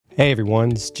Hey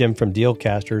everyone, it's Jim from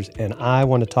Dealcasters, and I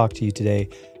want to talk to you today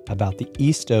about the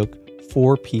East Oak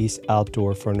 4-piece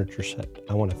outdoor furniture set.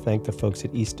 I want to thank the folks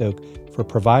at East Oak for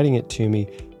providing it to me,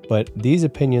 but these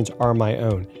opinions are my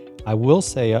own. I will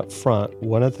say up front,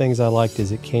 one of the things I liked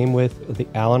is it came with the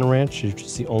Allen wrench, which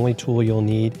is the only tool you'll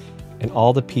need, and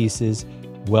all the pieces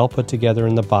well put together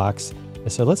in the box.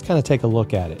 And so let's kind of take a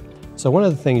look at it. So one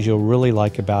of the things you'll really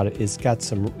like about it is it's got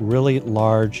some really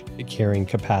large carrying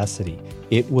capacity.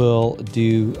 It will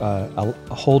do a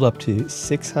hold up to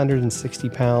 660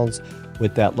 pounds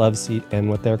with that love seat, and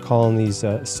what they're calling these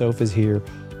sofas here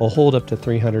will hold up to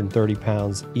 330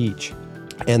 pounds each.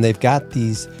 And they've got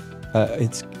these,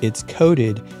 it's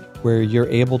coated where you're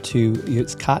able to,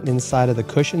 it's cotton inside of the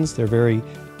cushions. They're very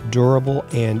durable,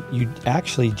 and you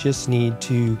actually just need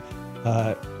to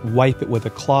wipe it with a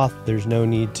cloth. There's no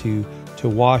need to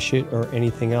wash it or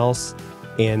anything else,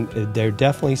 and they're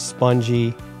definitely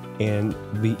spongy and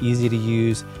be easy to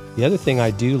use. The other thing I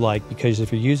do like, because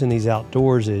if you're using these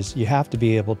outdoors, is you have to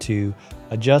be able to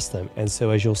adjust them. And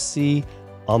so as you'll see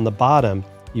on the bottom,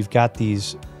 you've got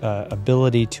these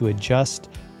ability to adjust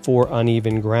for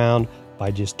uneven ground by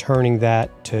just turning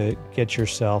that to get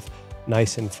yourself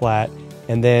nice and flat.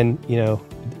 And then, you know,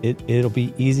 it'll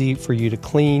be easy for you to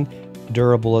clean,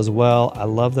 durable as well. I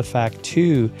love the fact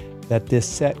too that this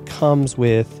set comes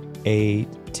with a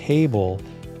table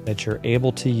that you're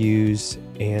able to use,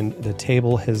 and the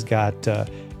table has got you know,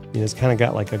 it's kind of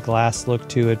got like a glass look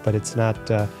to it, but it's not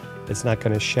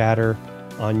going to shatter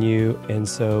on you, and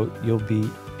so you'll be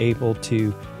able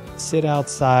to sit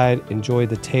outside, enjoy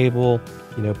the table,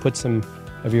 you know, put some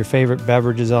of your favorite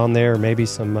beverages on there, or maybe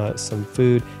some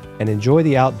food, and enjoy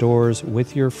the outdoors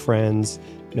with your friends,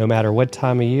 no matter what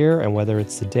time of year and whether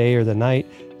it's the day or the night.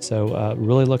 So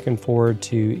really looking forward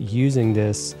to using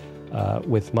this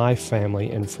with my family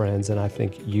and friends, and I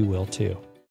think you will too.